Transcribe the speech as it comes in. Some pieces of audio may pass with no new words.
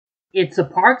It's the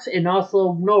parks in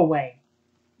Oslo, Norway.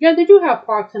 Yeah, they do have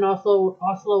parks in Norway.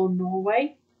 Oslo,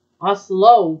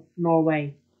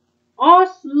 Norway.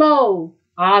 Oslo,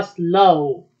 Oslo,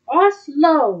 Oslo,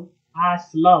 Oslo,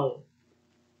 Oslo,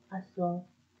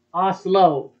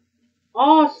 Oslo,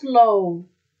 Oslo,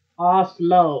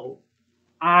 Oslo,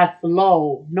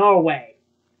 Oslo, Norway.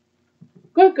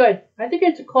 Good, good. I think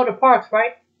it's called the parks,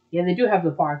 right? Yeah, they do have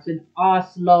the parks in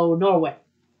Oslo, Norway.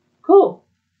 Cool.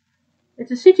 It's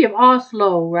the city of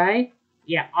Oslo, right?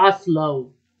 Yeah,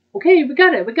 Oslo. Okay, we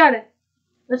got it, we got it.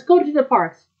 Let's go to the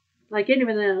parks. Like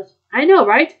anyone else. I know,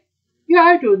 right? Yeah,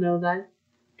 I do know that.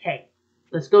 Okay,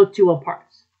 let's go to a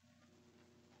parks.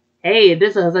 Hey,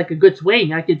 this is like a good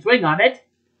swing. I can swing on it.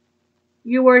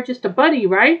 You were just a bunny,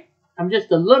 right? I'm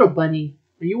just a little bunny.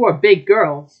 And you are big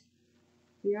girls.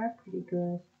 We are pretty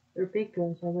girls. They're big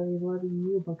girls. I really love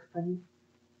you, Bugs Bunny.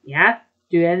 Yeah?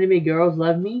 Do enemy girls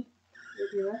love me?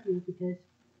 They love you because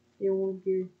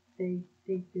they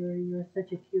think you're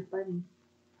such a cute bunny.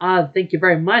 Ah, thank you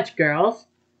very much, girls.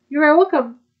 You are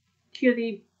welcome,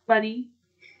 cutie bunny.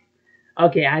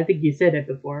 Okay, I think you said it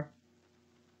before.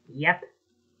 Yep.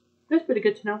 That's pretty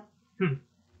good to know.